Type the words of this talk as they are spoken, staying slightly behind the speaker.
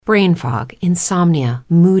Brain fog, insomnia,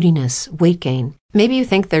 moodiness, weight gain. Maybe you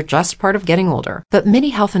think they're just part of getting older, but MIDI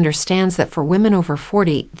Health understands that for women over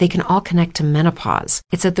 40, they can all connect to menopause.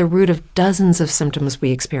 It's at the root of dozens of symptoms we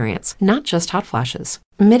experience, not just hot flashes.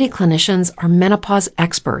 MIDI clinicians are menopause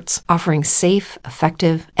experts, offering safe,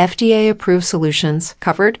 effective, FDA-approved solutions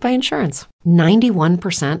covered by insurance.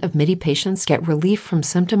 91% of MIDI patients get relief from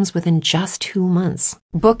symptoms within just 2 months.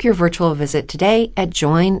 Book your virtual visit today at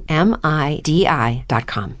joinmidi.com.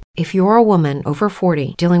 If you're a woman over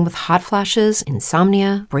 40 dealing with hot flashes,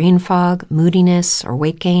 insomnia, brain fog, moodiness, or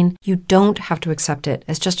weight gain, you don't have to accept it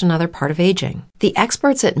as just another part of aging. The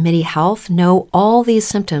experts at MIDI Health know all these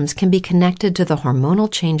symptoms can be connected to the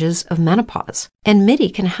hormonal changes of menopause, and MIDI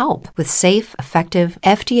can help with safe, effective,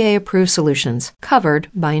 FDA-approved solutions covered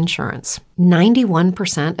by insurance.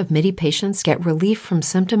 91% of MIDI patients get relief from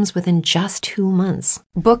symptoms within just 2 months.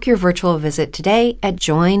 Book your virtual visit today at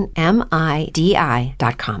joinmidi.com.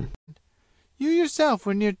 You yourself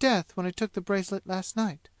were near death when I took the bracelet last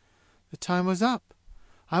night. The time was up.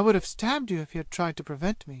 I would have stabbed you if you had tried to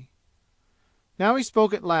prevent me. Now he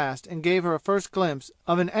spoke at last and gave her a first glimpse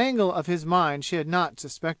of an angle of his mind she had not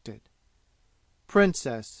suspected.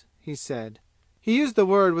 "Princess," he said. He used the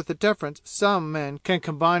word with the deference some men can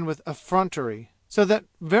combine with effrontery, so that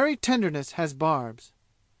very tenderness has barbs.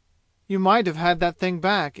 You might have had that thing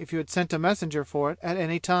back if you had sent a messenger for it at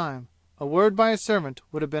any time. A word by a servant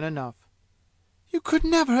would have been enough. "You could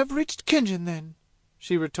never have reached Khinjan then,"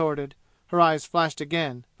 she retorted. Her eyes flashed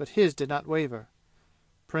again, but his did not waver.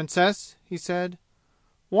 "Princess," he said,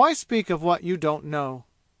 "why speak of what you don't know?"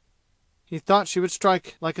 He thought she would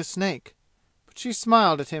strike like a snake, but she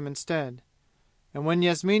smiled at him instead. And when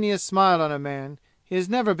Yasmini has smiled on a man, he has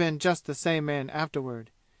never been just the same man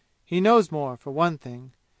afterward. He knows more, for one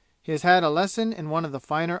thing. He has had a lesson in one of the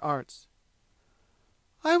finer arts.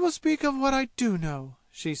 "I will speak of what I do know,"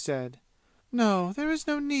 she said. "No, there is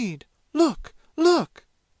no need. Look! Look!"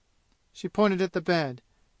 She pointed at the bed,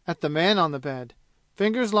 at the man on the bed,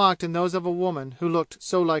 fingers locked in those of a woman who looked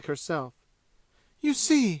so like herself. "You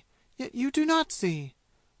see, yet you do not see.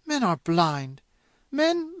 Men are blind.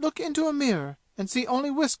 Men look into a mirror and see only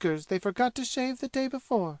whiskers they forgot to shave the day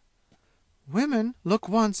before. Women look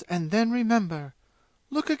once and then remember.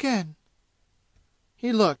 Look again."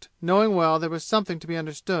 He looked, knowing well there was something to be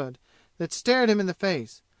understood that stared him in the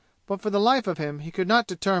face, but for the life of him he could not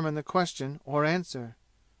determine the question or answer.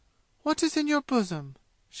 "What is in your bosom?"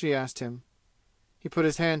 she asked him. He put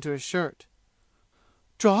his hand to his shirt.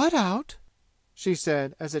 "Draw it out," she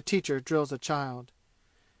said, as a teacher drills a child.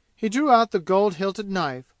 He drew out the gold-hilted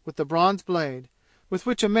knife with the bronze blade with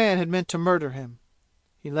which a man had meant to murder him.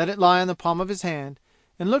 He let it lie on the palm of his hand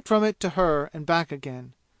and looked from it to her and back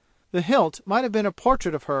again. The hilt might have been a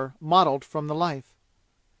portrait of her modeled from the life.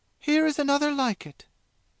 "Here is another like it,"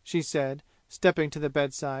 she said, stepping to the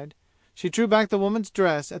bedside. She drew back the woman's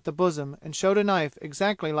dress at the bosom and showed a knife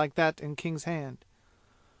exactly like that in King's hand.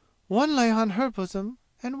 "One lay on her bosom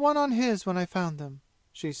and one on his when I found them,"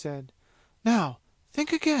 she said. "Now,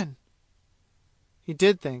 think again." He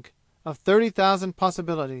did think, of 30,000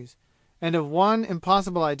 possibilities, and of one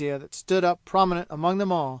impossible idea that stood up prominent among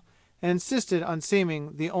them all and insisted on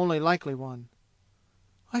seeming the only likely one.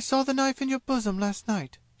 "I saw the knife in your bosom last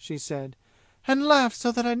night," she said, "and laughed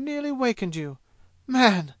so that I nearly wakened you.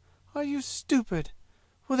 Man, are you stupid?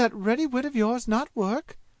 Will that ready wit of yours not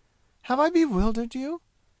work? Have I bewildered you?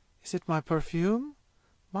 Is it my perfume?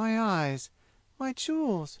 My eyes? My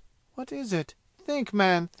jewels? What is it? Think,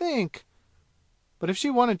 man, think!" But if she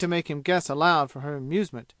wanted to make him guess aloud for her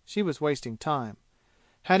amusement, she was wasting time.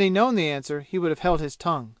 Had he known the answer he would have held his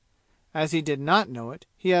tongue. As he did not know it,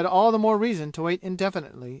 he had all the more reason to wait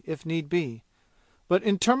indefinitely, if need be. But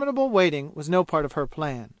interminable waiting was no part of her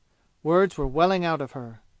plan. Words were welling out of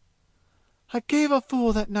her. "I gave a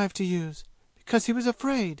fool that knife to use, because he was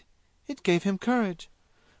afraid. It gave him courage.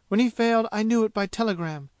 When he failed I knew it by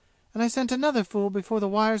telegram, and I sent another fool before the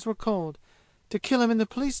wires were cold, to kill him in the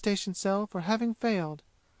police station cell for having failed.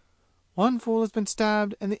 One fool has been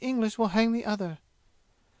stabbed and the English will hang the other.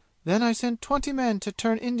 Then I sent 20 men to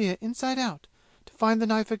turn India inside out, to find the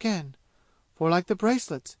knife again, for like the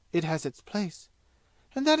bracelets it has its place.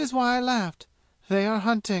 And that is why I laughed. They are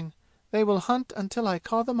hunting. They will hunt until I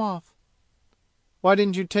call them off." "Why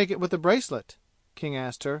didn't you take it with the bracelet?" King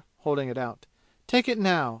asked her, holding it out. "Take it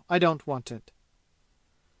now. I don't want it."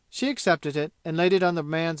 She accepted it and laid it on the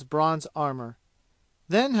man's bronze armor.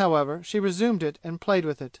 Then, however, she resumed it and played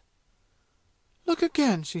with it. "Look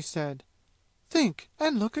again," she said. "Think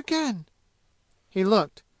and look again." He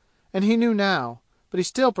looked, and he knew now, but he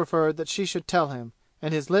still preferred that she should tell him,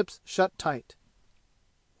 and his lips shut tight.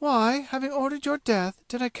 Why, having ordered your death,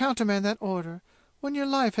 did I countermand that order when your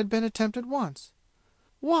life had been attempted once?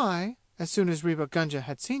 Why, as soon as Rewa Gunga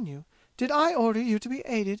had seen you, did I order you to be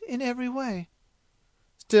aided in every way?"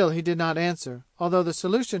 Still he did not answer, although the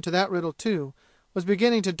solution to that riddle, too, was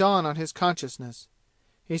beginning to dawn on his consciousness.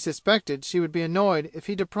 He suspected she would be annoyed if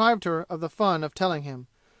he deprived her of the fun of telling him,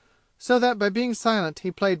 so that by being silent he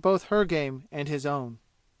played both her game and his own.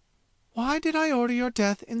 "Why did I order your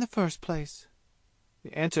death in the first place?"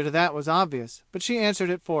 The answer to that was obvious, but she answered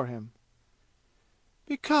it for him.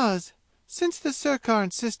 "Because, since the sirkar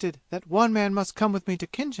insisted that one man must come with me to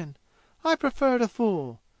Khinjan, I preferred a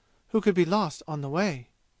fool, who could be lost on the way.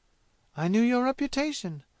 I knew your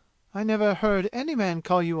reputation. I never heard any man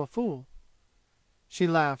call you a fool." She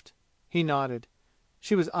laughed. He nodded.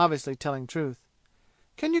 She was obviously telling truth.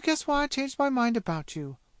 "Can you guess why I changed my mind about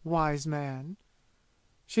you, wise man?"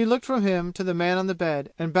 She looked from him to the man on the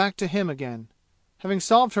bed and back to him again. Having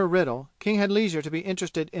solved her riddle, King had leisure to be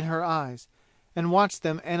interested in her eyes, and watched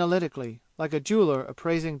them analytically, like a jeweler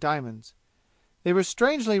appraising diamonds. They were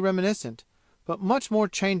strangely reminiscent, but much more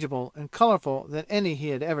changeable and colorful than any he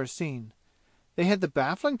had ever seen. They had the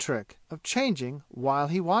baffling trick of changing while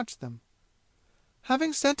he watched them.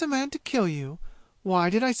 "Having sent a man to kill you,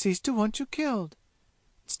 why did I cease to want you killed?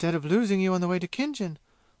 Instead of losing you on the way to Khinjan,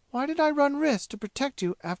 why did I run risks to protect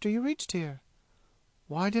you after you reached here?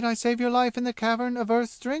 Why did I save your life in the Cavern of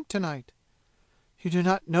Earth's Drink tonight? You do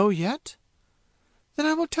not know yet? Then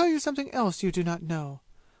I will tell you something else you do not know.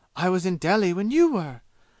 I was in Delhi when you were.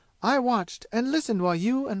 I watched and listened while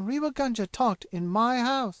you and Rewa Gunga talked in my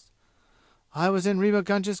house. I was in Rewa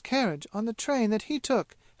Gunga's carriage on the train that he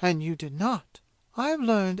took and you did not. I have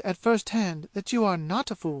learned at first hand that you are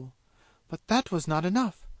not a fool. But that was not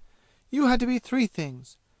enough. You had to be three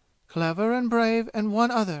things: clever and brave and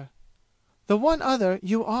one other. The one other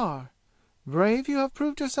you are. Brave you have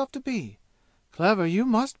proved yourself to be. Clever you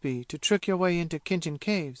must be to trick your way into Khinjan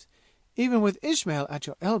Caves, even with Ismail at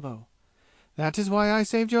your elbow. That is why I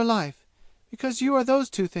saved your life, because you are those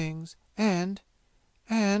two things, and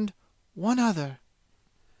one other."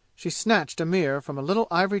 She snatched a mirror from a little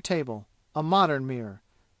ivory table, a modern mirror.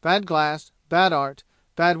 Bad glass, bad art,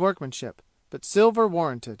 bad workmanship, but silver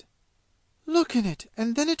warranted. "Look in it,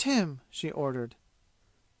 and then at him," she ordered.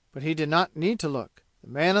 But he did not need to look. The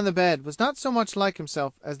man on the bed was not so much like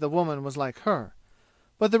himself as the woman was like her,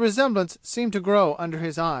 but the resemblance seemed to grow under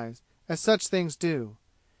his eyes, as such things do.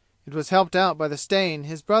 It was helped out by the stain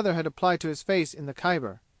his brother had applied to his face in the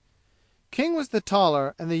Khyber. King was the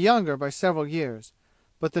taller and the younger by several years,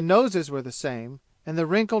 but the noses were the same, and the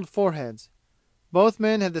wrinkled foreheads. Both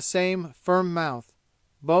men had the same firm mouth.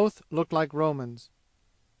 Both looked like Romans.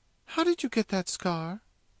 "How did you get that scar?"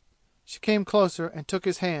 She came closer and took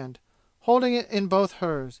his hand, holding it in both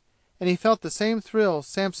hers, and he felt the same thrill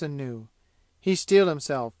Samson knew. He steeled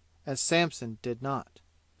himself, as Samson did not.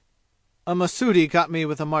 "A Mahsudi got me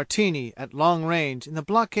with a martini at long range in the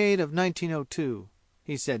blockade of 1902,"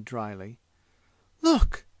 he said dryly.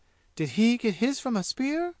 "Look! Did he get his from a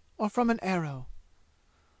spear or from an arrow?"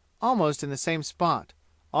 Almost in the same spot,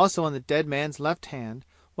 also on the dead man's left hand,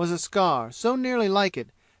 was a scar so nearly like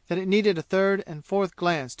it that it needed a third and fourth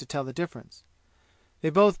glance to tell the difference. They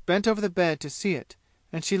both bent over the bed to see it,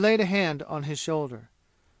 and she laid a hand on his shoulder.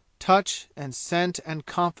 Touch and scent and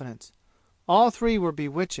confidence, all three were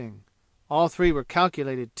bewitching. All three were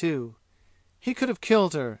calculated, too. He could have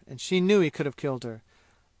killed her, and she knew he could have killed her,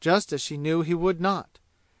 just as she knew he would not.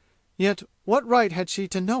 Yet what right had she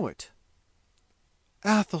to know it?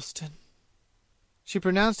 "Athelstan." She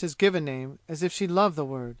pronounced his given name as if she loved the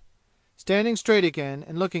word, standing straight again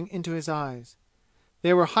and looking into his eyes.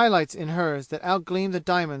 There were highlights in hers that outgleamed the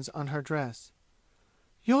diamonds on her dress.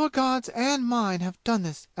 "Your gods and mine have done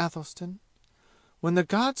this, Athelstan. When the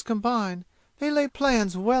gods combine, they lay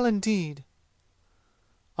plans well indeed."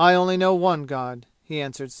 "I only know one God," he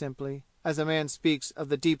answered simply, as a man speaks of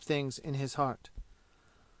the deep things in his heart.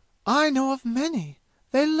 "I know of many.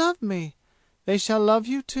 They love me. They shall love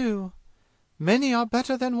you, too. Many are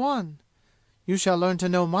better than one. You shall learn to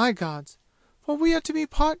know my gods, for we are to be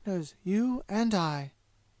partners, you and I."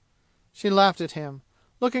 She laughed at him,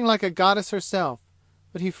 looking like a goddess herself,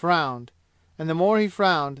 but he frowned, and the more he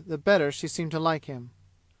frowned the better she seemed to like him.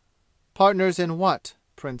 "Partners in what,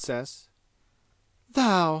 Princess?"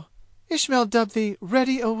 "Thou! Ismail dubbed thee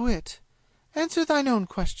ready o' wit. Answer thine own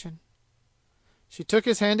question." She took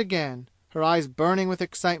his hand again, her eyes burning with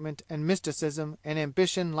excitement and mysticism and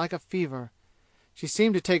ambition like a fever. She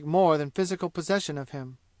seemed to take more than physical possession of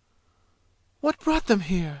him. "What brought them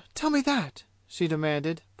here? Tell me that!" she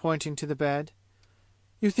demanded, pointing to the bed.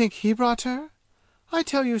 "You think he brought her? I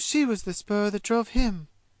tell you she was the spur that drove him.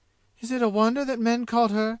 Is it a wonder that men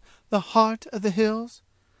called her the Heart of the Hills?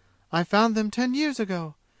 I found them 10 years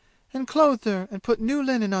ago, and clothed her and put new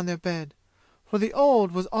linen on their bed, for the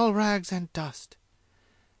old was all rags and dust.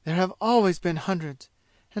 There have always been hundreds,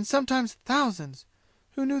 and sometimes thousands,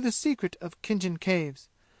 who knew the secret of Khinjan Caves,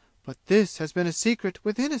 but this has been a secret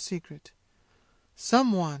within a secret.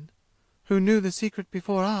 Someone, who knew the secret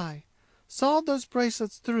before I, sawed those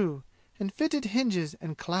bracelets through and fitted hinges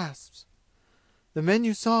and clasps. The men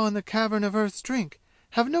you saw in the Cavern of Earth's Drink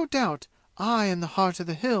have no doubt I am the Heart of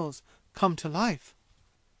the Hills come to life.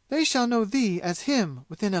 They shall know thee as him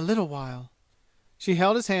within a little while." She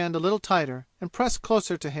held his hand a little tighter and pressed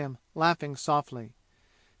closer to him, laughing softly.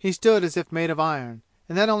 He stood as if made of iron,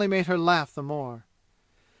 and that only made her laugh the more.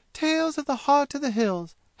 "Tales of the Heart of the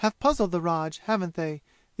Hills have puzzled the Raj, haven't they,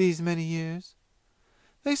 these many years?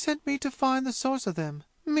 They sent me to find the source of them.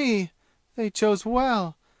 Me! They chose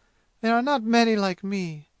well. There are not many like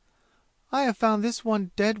me. I have found this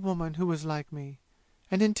one dead woman who was like me.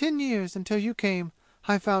 And in 10 years, until you came,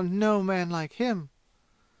 I found no man like him."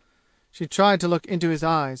 She tried to look into his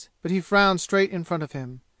eyes, but he frowned straight in front of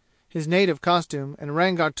him. His native costume and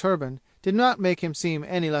Rangar turban did not make him seem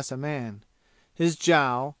any less a man. His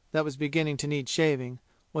jowl, that was beginning to need shaving,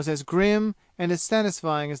 was as grim and as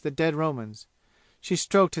satisfying as the dead Roman's. She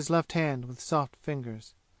stroked his left hand with soft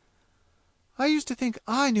fingers. "I used to think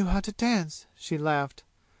I knew how to dance," she laughed.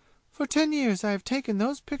 "For 10 years I have taken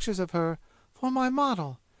those pictures of her for my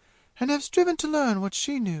model, and have striven to learn what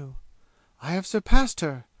she knew. I have surpassed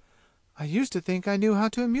her. I used to think I knew how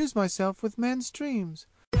to amuse myself with men's dreams."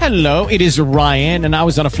 Hello, it is Ryan, and I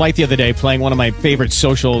was on a flight the other day playing one of my favorite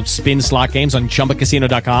social spin slot games on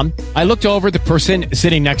ChumbaCasino.com. I looked over at the person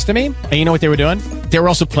sitting next to me, and you know what they were doing? They were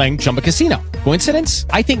also playing Chumba Casino. Coincidence?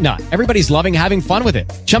 I think not. Everybody's loving having fun with it.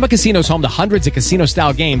 Chumba Casino is home to hundreds of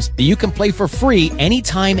casino-style games that you can play for free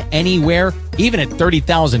anytime, anywhere, even at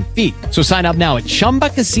 30,000 feet. So sign up now at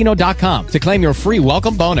ChumbaCasino.com to claim your free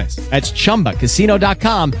welcome bonus. That's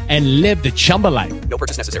ChumbaCasino.com and live the Chumba life. No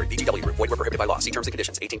purchase necessary. VGW Group. Void where prohibited by law. See terms and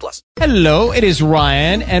conditions. 18+. Hello, it is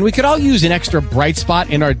Ryan, and we could all use an extra bright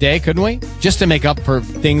spot in our day, couldn't we? Just to make up for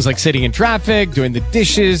things like sitting in traffic, doing the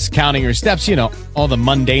dishes, counting your steps, you know, all the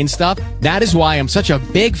mundane stuff. That is why I'm such a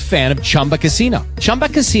big fan of Chumba Casino. Chumba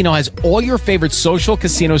Casino has all your favorite social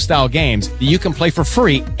casino-style games that you can play for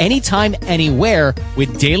free anytime, anywhere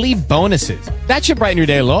with daily bonuses. That should brighten your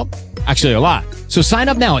day a little. Actually, a lot. So sign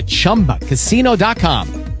up now at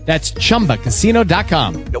ChumbaCasino.com. That's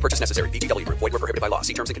ChumbaCasino.com. No purchase necessary. VGW Group. Void where prohibited by law.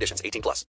 See terms and conditions. 18+.